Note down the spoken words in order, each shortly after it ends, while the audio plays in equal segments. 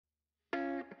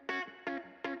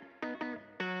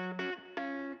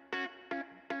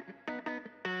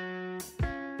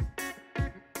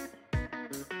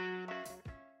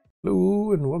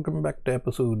Hello and welcome back to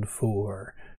episode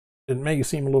 4. It may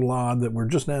seem a little odd that we're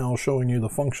just now showing you the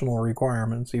functional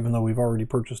requirements even though we've already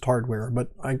purchased hardware, but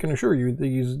I can assure you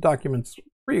these documents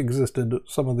pre-existed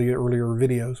some of the earlier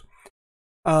videos.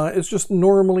 It's just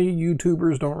normally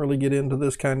YouTubers don't really get into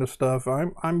this kind of stuff. I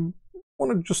want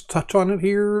to just touch on it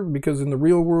here because in the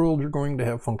real world you're going to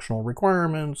have functional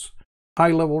requirements,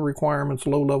 high-level requirements,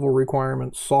 low-level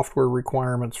requirements, software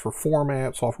requirements for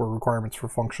format, software requirements for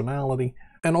functionality.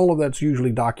 And all of that's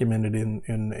usually documented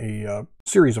in a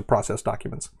series of process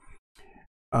documents.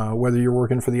 Whether you're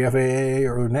working for the FAA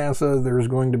or NASA, there's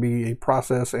going to be a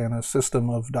process and a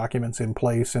system of documents in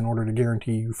place in order to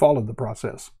guarantee you followed the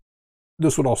process.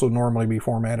 This would also normally be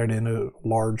formatted in a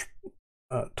large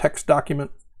text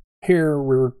document. Here,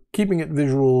 we're keeping it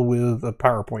visual with a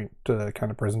PowerPoint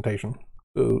kind of presentation.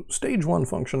 So, stage 1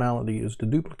 functionality is to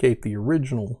duplicate the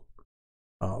original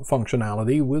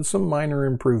functionality with some minor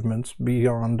improvements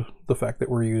beyond the fact that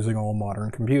we're using all modern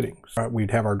computing.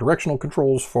 We'd have our directional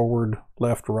controls forward,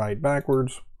 left, right,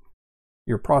 backwards,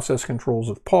 your process controls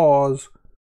of pause,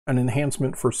 an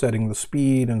enhancement for setting the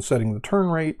speed and setting the turn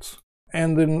rates,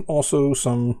 and then also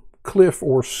some cliff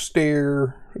or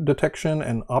stair detection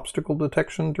and obstacle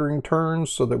detection during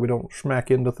turns so that we don't smack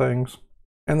into things.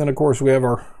 And then of course we have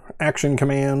our action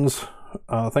commands,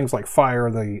 things like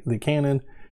fire the cannon,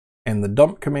 and the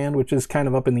dump command, which is kind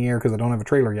of up in the air because I don't have a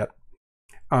trailer yet.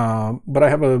 But I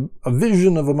have a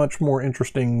vision of a much more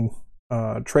interesting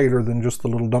trailer than just the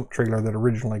little dump trailer that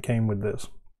originally came with this.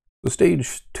 The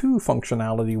stage 2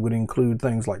 functionality would include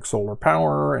things like solar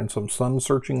power and some sun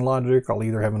searching logic. I'll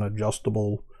either have an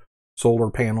adjustable solar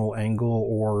panel angle,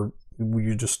 or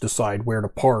you just decide where to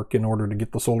park in order to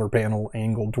get the solar panel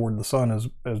angled toward the sun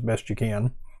as best you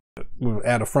can. We'll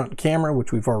add a front camera,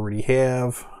 which we've already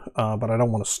have, but I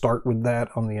don't want to start with that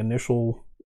on the initial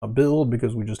build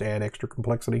because we just add extra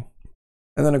complexity.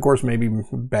 And then of course maybe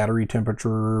battery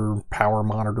temperature, power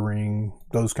monitoring,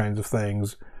 those kinds of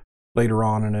things. Later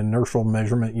on an inertial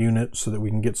measurement unit so that we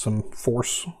can get some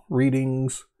force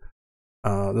readings.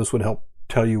 This would help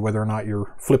tell you whether or not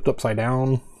you're flipped upside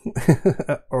down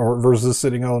or versus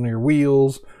sitting on your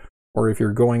wheels, or if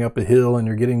you're going up a hill and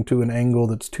you're getting to an angle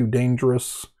that's too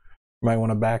dangerous. You might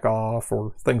want to back off,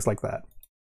 or things like that.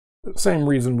 Same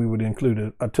reason we would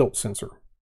include a tilt sensor.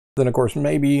 Then of course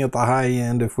maybe at the high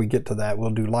end, if we get to that,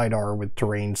 we'll do LiDAR with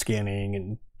terrain scanning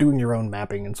and doing your own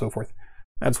mapping and so forth.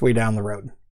 That's way down the road.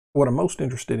 What I'm most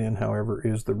interested in, however,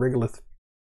 is the regolith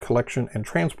collection and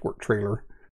transport trailer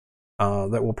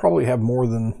that will probably have more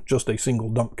than just a single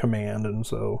dump command, and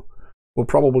so we'll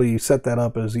probably set that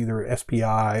up as either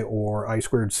SPI or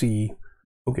I2C.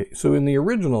 Okay, so in the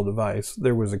original device,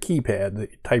 there was a keypad that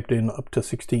you typed in up to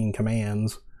 16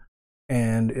 commands.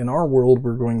 And in our world,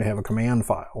 we're going to have a command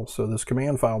file. So this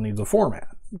command file needs a format,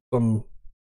 some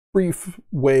brief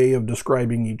way of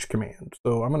describing each command.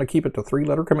 So I'm going to keep it to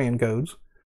 3-letter command codes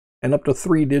and up to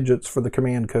 3 digits for the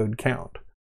command code count.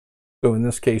 So in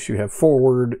this case, you have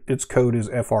forward, its code is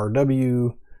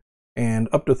FRW, and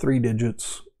up to 3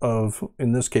 digits of,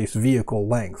 in this case, vehicle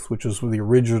length, which is the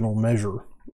original measure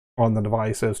on the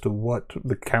device as to what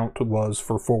the count was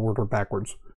for forward or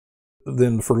backwards.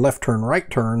 Then for left turn, right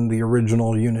turn, the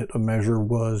original unit of measure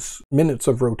was minutes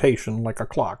of rotation, like a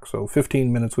clock. So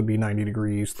 15 minutes would be 90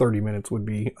 degrees, 30 minutes would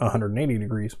be 180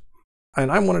 degrees.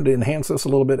 And I wanted to enhance this a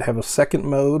little bit, have a second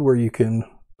mode where you can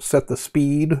set the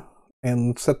speed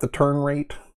and set the turn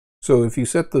rate. So if you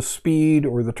set the speed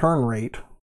or the turn rate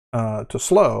to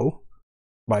slow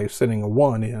by setting a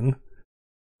 1 in,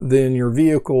 then your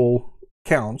vehicle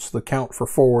counts, the count for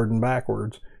forward and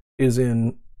backwards, is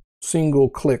in single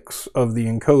clicks of the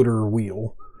encoder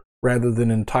wheel rather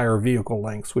than entire vehicle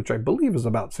lengths, which I believe is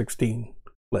about 16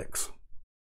 clicks.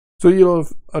 So you'll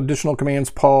have additional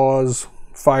commands: pause,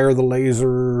 fire the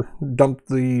laser, dump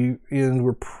the end.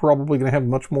 We're probably going to have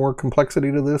much more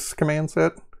complexity to this command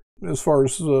set. As far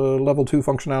as level 2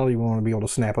 functionality, we want to be able to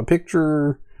snap a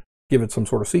picture, give it some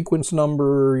sort of sequence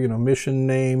number, mission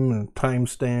name and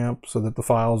timestamp so that the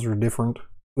files are different.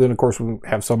 Then of course we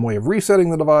have some way of resetting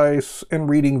the device and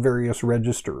reading various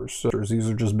registers. So these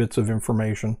are just bits of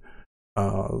information.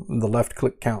 The left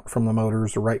click count from the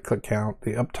motors, the right click count,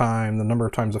 the uptime, the number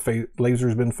of times the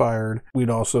laser's been fired. We'd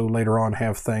also later on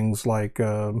have things like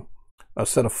a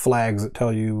set of flags that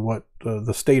tell you what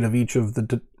the state of each of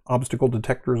the obstacle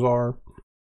detectors are,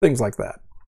 things like that.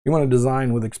 You want to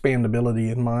design with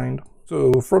expandability in mind.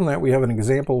 So from that we have an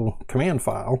example command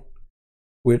file,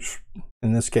 which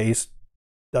in this case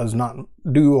does not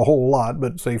do a whole lot,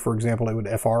 but say for example it would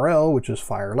FRL, which is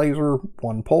fire laser,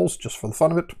 1 pulse, just for the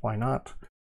fun of it, why not?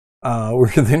 We're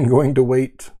then going to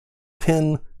wait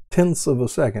 10 tenths of a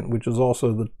second, which is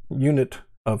also the unit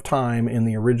of time in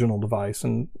the original device,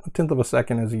 and a tenth of a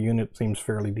second as a unit seems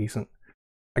fairly decent.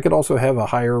 I could also have a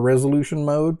higher resolution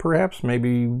mode, perhaps,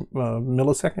 maybe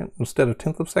millisecond instead of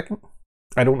tenth of second.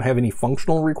 I don't have any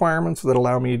functional requirements that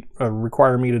allow me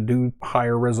require me to do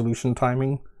higher resolution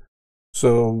timing,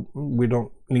 so we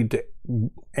don't need to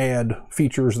add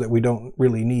features that we don't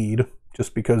really need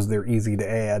just because they're easy to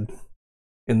add.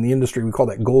 In the industry, we call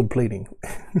that gold plating.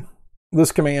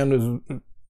 This command is,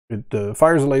 it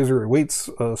fires a laser, it waits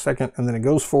a second, and then it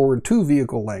goes forward 2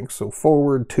 vehicle lengths, so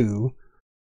forward 2.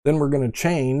 Then we're going to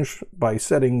change by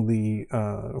setting the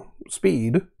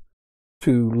speed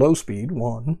to low speed,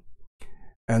 1.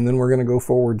 And then we're going to go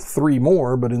forward 3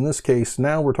 more, but in this case,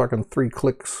 now we're talking 3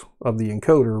 clicks of the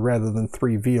encoder rather than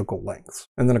 3 vehicle lengths.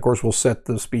 And then, of course, we'll set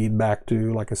the speed back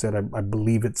to, like I said, I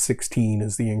believe it's 16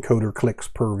 is the encoder clicks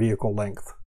per vehicle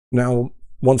length. Now,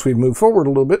 once we've moved forward a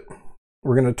little bit,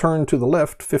 we're going to turn to the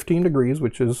left 15 degrees,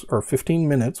 or 15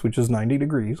 minutes, which is 90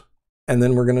 degrees. And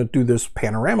then we're going to do this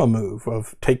panorama move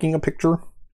of taking a picture,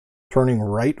 turning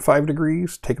right 5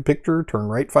 degrees, take a picture, turn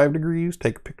right 5 degrees,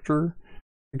 take a picture,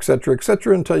 etc.,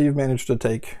 etc., until you've managed to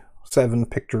take 7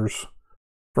 pictures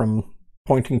from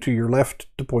pointing to your left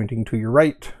to pointing to your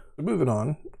right. Moving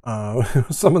on,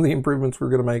 some of the improvements we're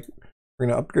going to make, we're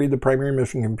going to upgrade the primary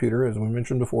mission computer. As we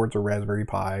mentioned before, it's a Raspberry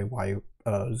Pi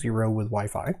Y0 with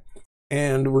Wi-Fi.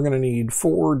 And we're going to need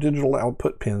 4 digital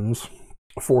output pins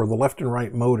for the left and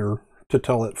right motor to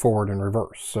tell it forward and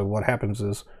reverse. So what happens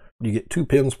is you get 2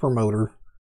 pins per motor.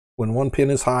 When one pin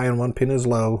is high and one pin is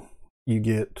low, you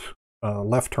get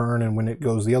left turn, and when it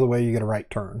goes the other way, you get a right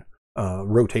turn.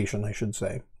 Rotation, I should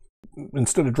say.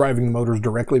 Instead of driving the motors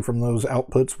directly from those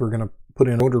outputs, we're going to put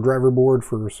in a motor driver board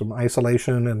for some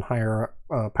isolation and higher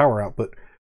power output.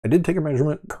 I did take a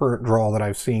measurement. Current draw that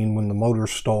I've seen when the motor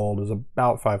stalled is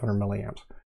about 500 milliamps.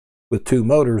 With 2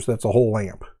 motors, that's a whole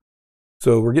amp.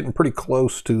 So we're getting pretty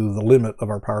close to the limit of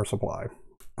our power supply.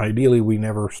 Ideally, we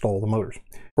never stall the motors.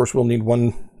 Of course, we'll need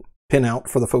 1 pin out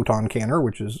for the photon cannon,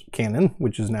 which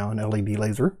is now an LED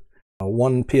laser.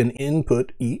 1 pin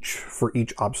input each for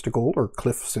each obstacle or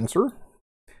cliff sensor.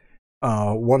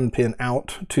 1 pin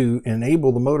out to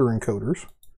enable the motor encoders.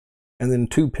 And then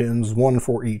 2 pins, 1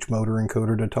 for each motor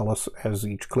encoder to tell us as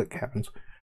each click happens.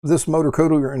 This motor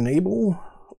encoder enable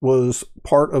was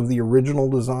part of the original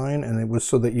design, and it was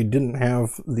so that you didn't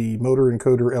have the motor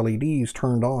encoder LEDs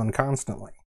turned on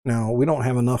constantly. Now, we don't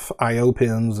have enough I/O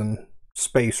pins and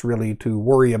space really to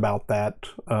worry about that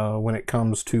when it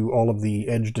comes to all of the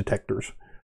edge detectors.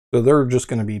 So they're just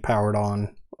going to be powered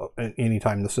on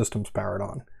anytime the system's powered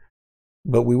on.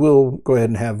 But we will go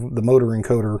ahead and have the motor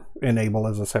encoder enable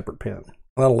as a separate pin.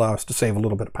 That'll allow us to save a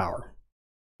little bit of power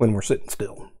when we're sitting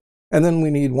still. And then we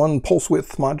need 1 pulse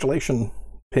width modulation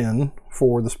pin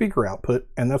for the speaker output,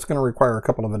 and that's going to require a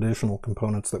couple of additional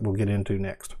components that we'll get into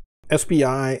next.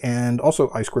 SPI and also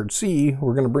I2C,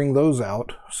 we're going to bring those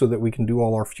out so that we can do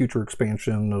all our future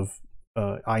expansion of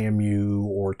IMU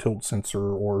or tilt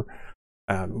sensor, or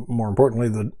more importantly,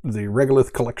 the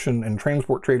regolith collection and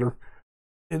transport trailer.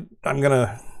 I'm going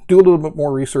to do a little bit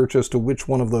more research as to which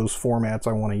one of those formats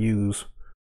I want to use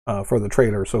for the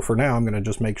trailer. So for now, I'm going to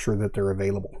just make sure that they're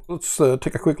available. Let's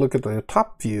take a quick look at the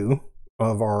top view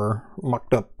of our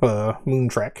mocked up moon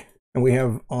track. And we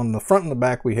have on the front and the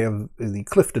back, we have the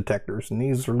cliff detectors. And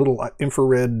these are little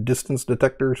infrared distance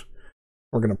detectors.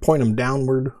 We're going to point them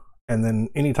downward. And then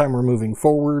anytime we're moving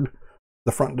forward,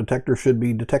 the front detector should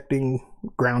be detecting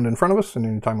ground in front of us. And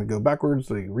anytime we go backwards,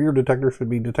 the rear detector should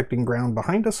be detecting ground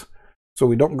behind us, so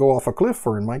we don't go off a cliff,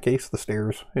 or in my case, the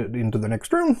stairs into the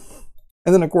next room.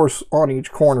 And then, of course, on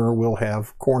each corner, we'll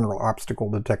have corner obstacle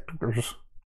detectors.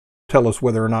 Tell us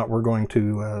whether or not we're going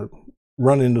to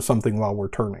run into something while we're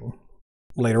turning.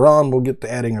 Later on, we'll get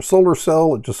to adding a solar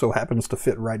cell. It just so happens to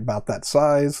fit right about that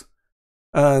size.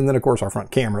 And then, of course, our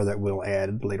front camera that we'll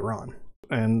add later on.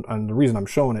 And the reason I'm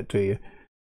showing it to you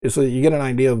is so that you get an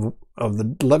idea of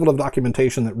the level of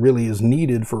documentation that really is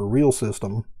needed for a real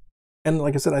system. And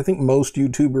like I said, I think most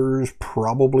YouTubers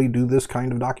probably do this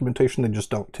kind of documentation. They just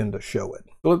don't tend to show it.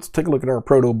 So let's take a look at our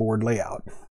proto-board layout.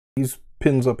 These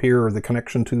pins up here are the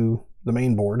connection to the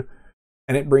main board,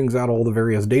 and it brings out all the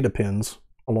various data pins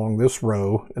along this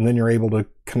row, and then you're able to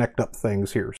connect up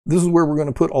things here. This is where we're going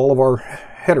to put all of our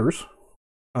headers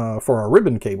for our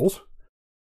ribbon cables.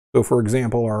 So for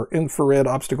example, our infrared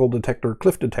obstacle detector,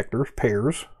 cliff detector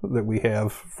pairs that we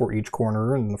have for each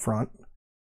corner in the front.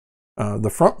 The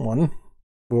front one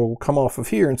will come off of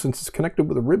here, and since it's connected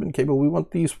with a ribbon cable, we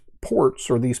want these ports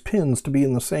or these pins to be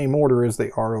in the same order as they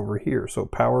are over here. So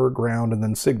power, ground, and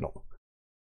then signal.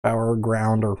 Power,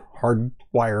 ground are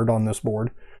hardwired on this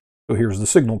board. So here's the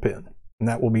signal pin, and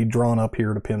that will be drawn up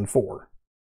here to pin 4.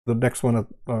 The next one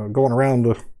going around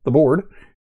the board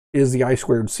is the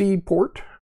I2C port,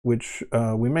 which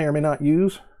we may or may not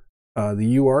use.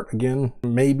 The UART, again,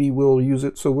 maybe we'll use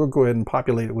it, so we'll go ahead and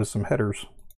populate it with some headers.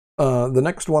 The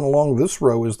next one along this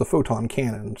row is the photon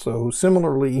cannon. So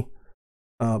similarly,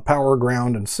 power,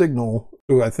 ground, and signal,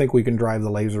 I think we can drive the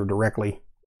laser directly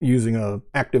using an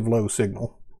active low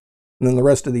signal. And then the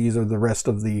rest of these are the rest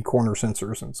of the corner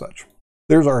sensors and such.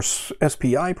 There's our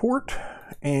SPI port,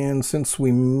 and since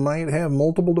we might have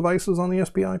multiple devices on the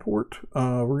SPI port,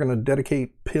 we're going to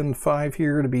dedicate pin 5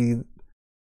 here to be,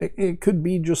 it could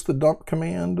be just the dump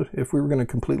command. If we were going to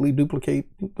completely duplicate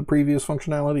the previous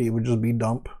functionality, it would just be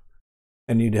dump,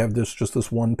 and you'd have just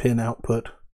this one pin output.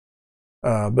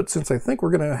 But since I think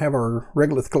we're going to have our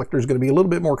regolith collector is going to be a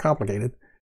little bit more complicated,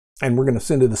 and we're going to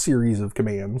send it a series of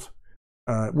commands,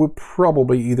 we'll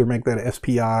probably either make that a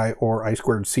SPI or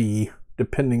I2C,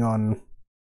 depending on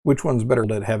which one's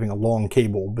better at having a long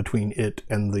cable between it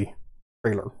and the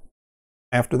trailer.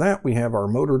 After that, we have our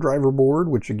motor driver board,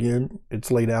 which again,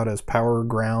 it's laid out as power,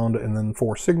 ground, and then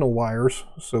 4 signal wires.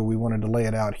 So we wanted to lay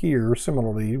it out here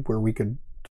similarly, where we could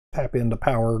tap into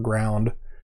power, ground,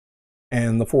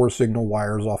 and the 4 signal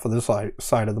wires off of this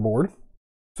side of the board.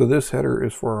 So this header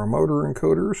is for our motor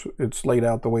encoders. It's laid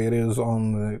out the way it is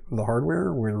on the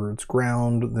hardware, where it's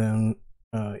ground, then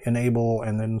enable,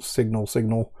 and then signal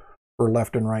for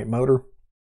left and right motor.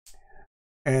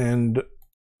 And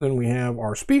then we have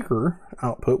our speaker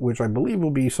output, which I believe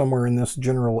will be somewhere in this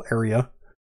general area.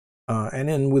 And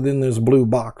then within this blue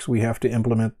box, we have to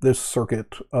implement this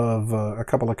circuit of a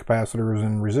couple of capacitors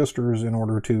and resistors in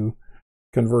order to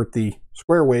convert the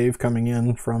square wave coming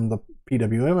in from the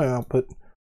PWM output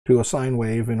to a sine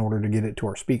wave in order to get it to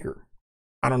our speaker.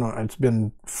 I don't know, it's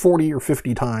been 40 or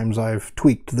 50 times I've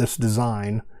tweaked this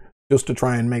design just to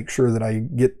try and make sure that I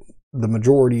get the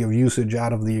majority of usage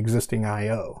out of the existing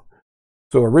I/O.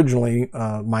 So originally,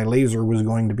 my laser was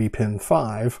going to be pin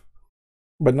 5,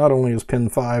 but not only is pin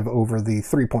 5 over the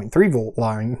 3.3 volt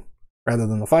line rather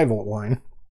than the 5 volt line,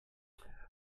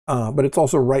 but it's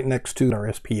also right next to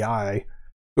our SPI.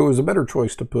 So it was a better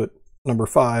choice to put number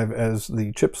 5 as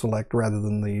the chip select rather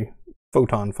than the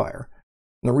photon fire.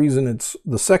 And the reason it's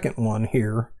the second one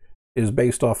here is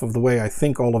based off of the way I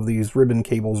think all of these ribbon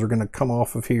cables are going to come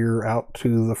off of here out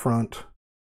to the front.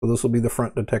 So this will be the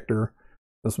front detector.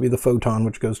 This will be the photon,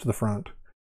 which goes to the front.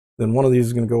 Then one of these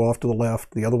is going to go off to the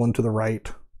left, the other one to the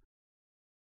right,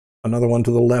 another one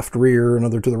to the left rear,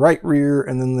 another to the right rear,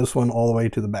 and then this one all the way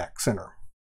to the back center.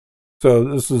 So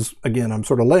this is, again, I'm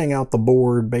sort of laying out the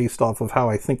board based off of how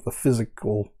I think the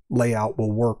physical layout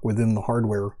will work within the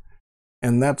hardware.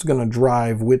 And that's going to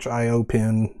drive which I/O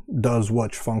pin does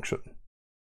which function.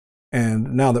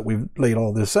 And now that we've laid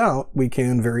all this out, we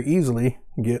can very easily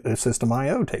get a system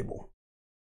I/O table.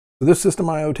 So this system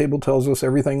I/O table tells us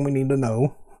everything we need to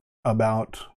know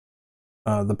about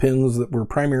the pins that we're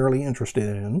primarily interested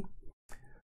in.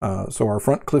 So our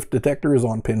front cliff detector is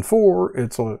on pin 4,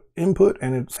 it's an input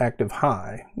and it's active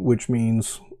high, which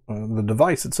means the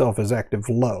device itself is active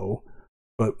low.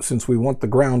 But since we want the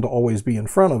ground to always be in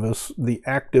front of us, the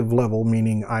active level,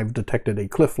 meaning I've detected a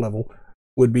cliff level,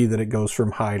 would be that it goes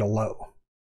from high to low.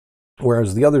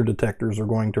 Whereas the other detectors are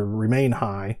going to remain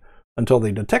high until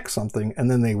they detect something, and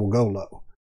then they will go low.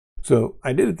 So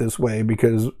I did it this way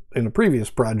because in a previous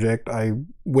project, I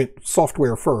went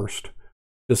software first,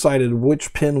 decided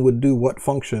which pin would do what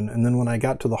function, and then when I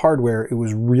got to the hardware, it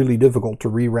was really difficult to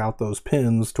reroute those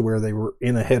pins to where they were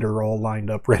in a header all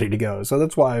lined up ready to go. So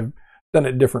that's why I've done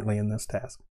it differently in this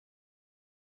task.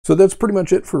 So that's pretty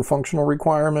much it for functional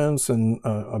requirements and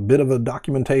a bit of a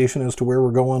documentation as to where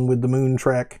we're going with the moon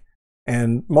trek.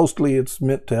 And mostly it's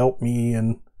meant to help me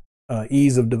in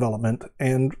ease of development.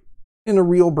 And in a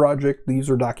real project, these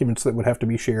are documents that would have to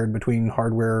be shared between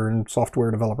hardware and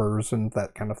software developers and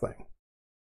that kind of thing.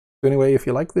 So anyway, if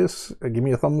you like this, give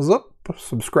me a thumbs up,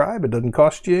 subscribe, it doesn't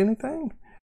cost you anything.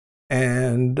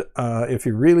 And if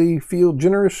you really feel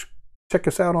generous, check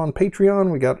us out on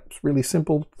Patreon. We got really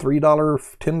simple $3,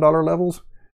 $10 levels.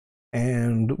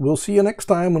 And we'll see you next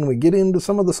time when we get into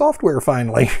some of the software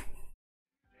finally.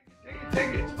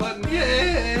 Take it, button, yeah.